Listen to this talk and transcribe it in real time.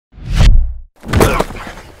Hey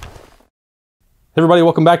everybody,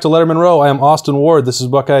 welcome back to Lettermen Row. I am Austin Ward. This is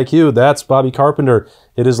BuckIQ. That's Bobby Carpenter.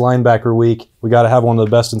 It is linebacker week. We got to have one of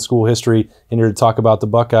the best in school history in here to talk about the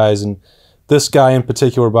Buckeyes. And this guy in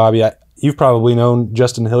particular, Bobby, you've probably known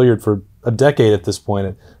Justin Hilliard for a decade at this point.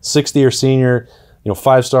 A sixth-year senior,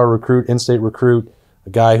 five-star recruit, in-state recruit,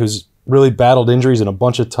 a guy who's really battled injuries and a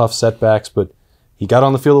bunch of tough setbacks, but he got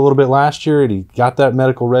on the field a little bit last year and he got that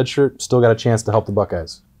medical red shirt, still got a chance to help the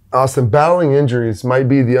Buckeyes. Austin, battling injuries might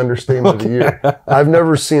be the understatement of the year. I've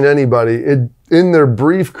never seen anybody in their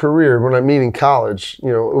brief career, when I mean in college,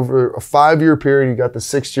 over a 5-year period, you got the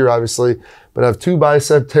 6th year obviously, but I have 2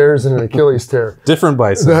 bicep tears and an Achilles tear. Different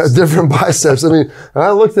biceps. Different biceps. I mean, and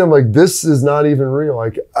I looked at him like, this is not even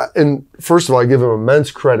real. And first of all, I give him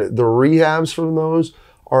immense credit. The rehabs from those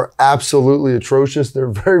are absolutely atrocious.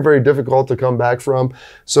 They're very, very difficult to come back from.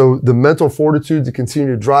 So the mental fortitude to continue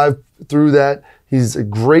to drive through that. He's a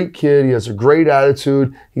great kid. He has a great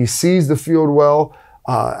attitude. He sees the field well.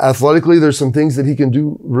 Athletically, there's some things that he can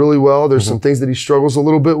do really well. There's some things that he struggles a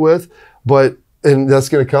little bit with, and that's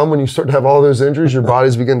going to come when you start to have all those injuries. Your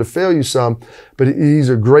bodies begin to fail you some. But he's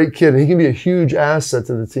a great kid, and he can be a huge asset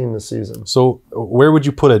to the team this season. So where would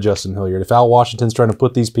you put a Justin Hilliard? If Al Washington's trying to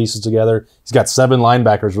put these pieces together, he's got 7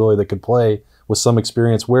 linebackers really that could play with some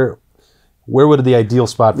experience. Where would the ideal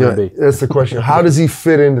spot for him be? That's the question. How does he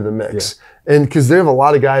fit into the mix? Yeah. And because they have a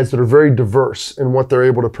lot of guys that are very diverse in what they're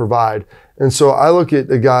able to provide. And so I look at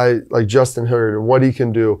a guy like Justin Hilliard and what he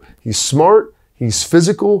can do. He's smart. He's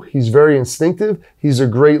physical. He's very instinctive. He's a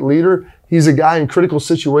great leader. He's a guy in critical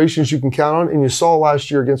situations you can count on. And you saw last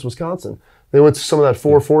year against Wisconsin. They went to some of that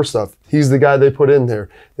 4-4 stuff. He's the guy they put in there.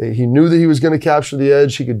 He knew that he was going to capture the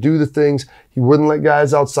edge. He could do the things. He wouldn't let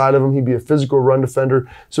guys outside of him. He'd be a physical run defender.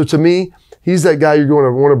 So to me, he's that guy you're going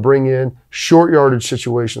to want to bring in short yardage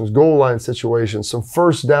situations, goal line situations, some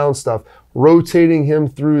first down stuff, rotating him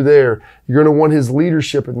through there. You're going to want his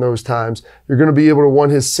leadership in those times. You're going to be able to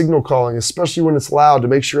want his signal calling, especially when it's loud, to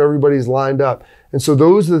make sure everybody's lined up. And so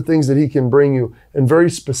those are the things that he can bring you in very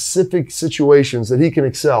specific situations that he can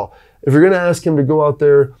excel. If you're going to ask him to go out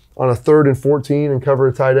there on a 3rd and 14 and cover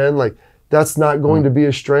a tight end, that's not going to be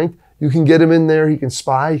his strength. You can get him in there. He can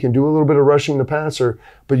spy. He can do a little bit of rushing the passer,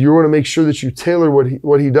 but you want to make sure that you tailor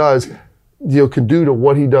what he does, can do to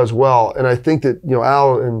what he does well. And I think that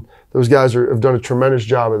Al and those guys have done a tremendous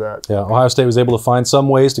job of that. Yeah, Ohio State was able to find some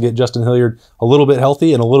ways to get Justin Hilliard a little bit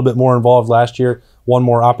healthy and a little bit more involved last year. One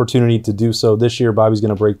more opportunity to do so this year. Bobby's going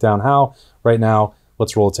to break down how. Right now,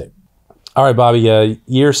 let's roll the tape. All right, Bobby.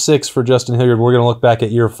 Year 6 for Justin Hilliard. We're going to look back at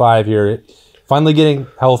year 5 here. Finally getting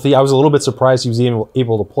healthy. I was a little bit surprised he was even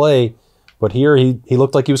able to play, but here he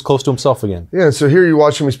looked like he was close to himself again. Yeah, so here you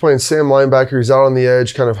watch him. He's playing Sam linebacker. He's out on the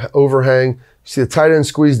edge, kind of overhang. You see the tight end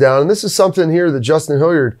squeeze down. And this is something here that Justin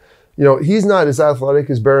Hilliard, he's not as athletic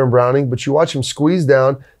as Baron Browning, but you watch him squeeze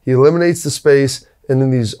down. He eliminates the space, and then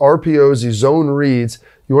these RPOs, these zone reads,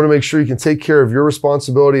 you want to make sure you can take care of your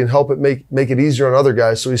responsibility and help it make it easier on other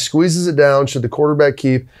guys. So he squeezes it down, should the quarterback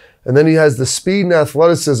keep. And then he has the speed and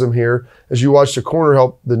athleticism here as you watch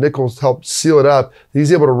the nickels help seal it up.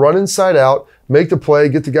 He's able to run inside out, make the play,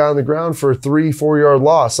 get the guy on the ground for a 3-4 yard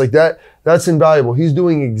loss. That's invaluable. He's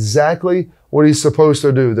doing exactly what he's supposed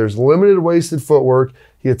to do. There's limited wasted footwork.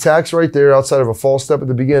 He attacks right there outside of a false step at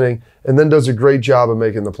the beginning and then does a great job of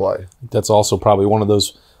making the play. That's also probably one of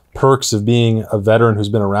those perks of being a veteran who's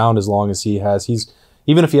been around as long as he has.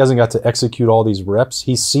 Even if he hasn't got to execute all these reps,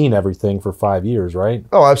 he's seen everything for 5 years, right?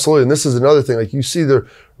 Oh, absolutely. And this is another thing. You see the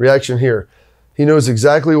reaction here. He knows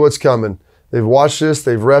exactly what's coming. They've watched this.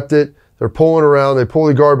 They've repped it. They're pulling around. They pull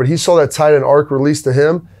the guard. But he saw that tight end arc release to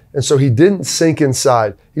him, and so he didn't sink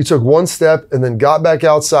inside. He took one step and then got back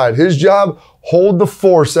outside. His job, hold the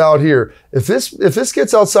force out here. If this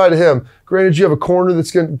gets outside of him, granted you have a corner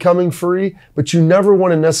that's coming free, but you never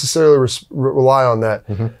want to necessarily rely on that.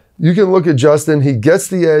 You can look at Justin. He gets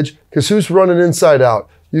the edge because who's running inside out?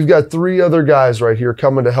 You've got 3 other guys right here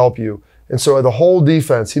coming to help you. And so the whole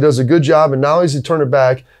defense, he does a good job. And now he's a turn it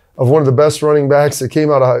back of one of the best running backs that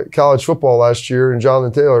came out of college football last year in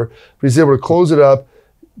Jonathan Taylor. But he's able to close it up,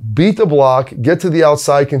 beat the block, get to the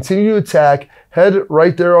outside, continue to attack, head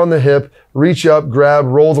right there on the hip, reach up, grab,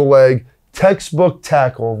 roll the leg. Textbook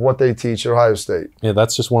tackle of what they teach at Ohio State. Yeah,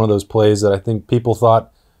 that's just one of those plays that I think people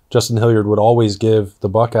thought Justin Hilliard would always give the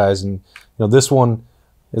Buckeyes. And this one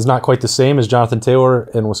is not quite the same as Jonathan Taylor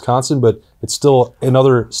in Wisconsin, but it's still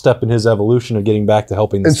another step in his evolution of getting back to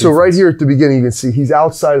helping this defense. Right here at the beginning, you can see he's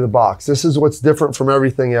outside of the box. This is what's different from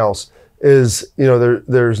everything else. is,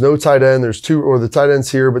 there's no tight end. There's two, or the tight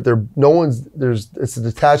end's here, but it's a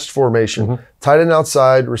detached formation. Tight end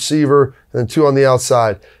outside, receiver, and then two on the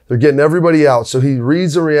outside. They're getting everybody out. So he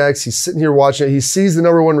reads and reacts. He's sitting here watching it. He sees the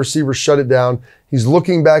number one receiver shut it down. He's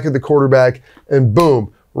looking back at the quarterback, and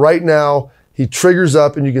boom, right now, he triggers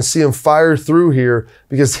up, and you can see him fire through here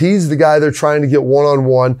because he's the guy they're trying to get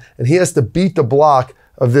one-on-one, and he has to beat the block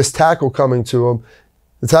of this tackle coming to him.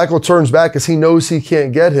 The tackle turns back because he knows he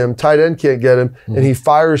can't get him. Tight end can't get him, and he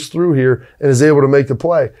fires through here and is able to make the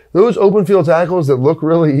play. Those open field tackles that look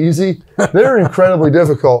really easy, they're incredibly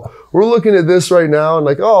difficult. We're looking at this right now and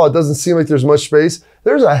like, oh, it doesn't seem like there's much space.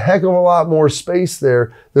 There's a heck of a lot more space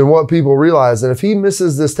there than what people realize. And if he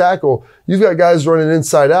misses this tackle, you've got guys running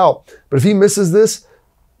inside out. But if he misses this,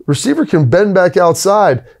 receiver can bend back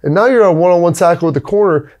outside, and now you're on a one-on-one tackle at the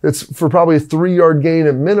corner that's for probably a 3-yard gain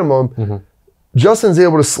at minimum. Justin's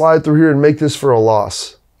able to slide through here and make this for a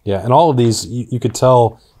loss. Yeah, and all of these, you could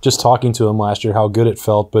tell just talking to him last year how good it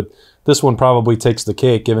felt, but this one probably takes the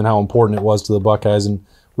cake given how important it was to the Buckeyes and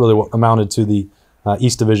really what amounted to the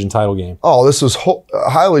East Division title game. Oh, this was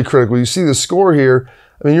highly critical. You see the score here.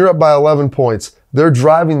 I mean, you're up by 11 points. They're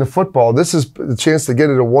driving the football. This is the chance to get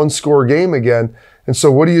it a one-score game again. And so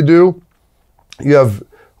what do? You have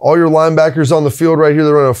all your linebackers on the field right here.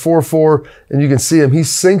 They're running a 4-4, and you can see him. He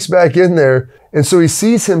sinks back in there, and so he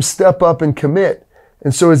sees him step up and commit.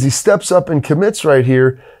 And so as he steps up and commits right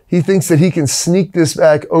here, he thinks that he can sneak this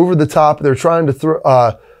back over the top. They're trying to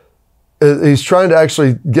throw. He's trying to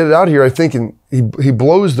actually get it out here, I think, and he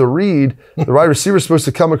blows the read. The wide receiver is supposed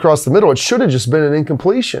to come across the middle. It should have just been an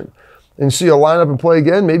incompletion. And you see a line up and play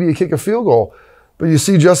again, maybe you kick a field goal. But you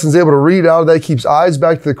see Justin's able to read out of that, keeps eyes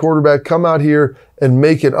back to the quarterback, come out here and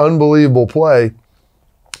make an unbelievable play.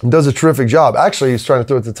 And does a terrific job. Actually, he's trying to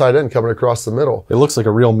throw it to tight end coming across the middle. It looks like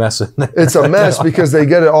a real mess in there. It's a mess because they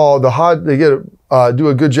get it all. They get it, do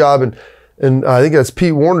a good job, and I think that's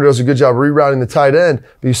Pete Warner does a good job rerouting the tight end.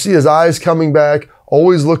 But you see his eyes coming back,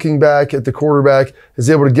 always looking back at the quarterback, is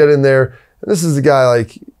able to get in there. And this is the guy,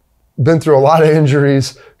 like, been through a lot of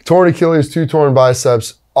injuries, torn Achilles, 2 torn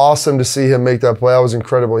biceps. Awesome to see him make that play. I was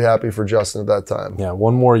incredibly happy for Justin at that time. Yeah,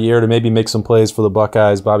 one more year to maybe make some plays for the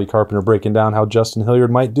Buckeyes. Bobby Carpenter breaking down how Justin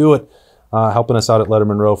Hilliard might do it, helping us out at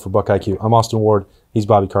Lettermen Row for BuckIQ. I'm Austin Ward. He's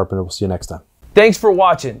Bobby Carpenter. We'll see you next time. Thanks for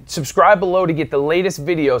watching. Subscribe below to get the latest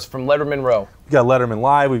videos from Lettermen Row. We got Letterman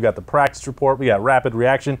Live. We've got the practice report. We got rapid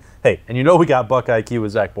reaction. Hey, and you know we got BuckIQ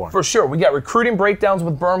with Zach Bourne. For sure. We got recruiting breakdowns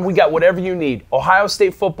with Berm. We got whatever you need. Ohio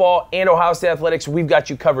State football and Ohio State athletics. We've got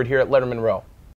you covered here at Lettermen Row.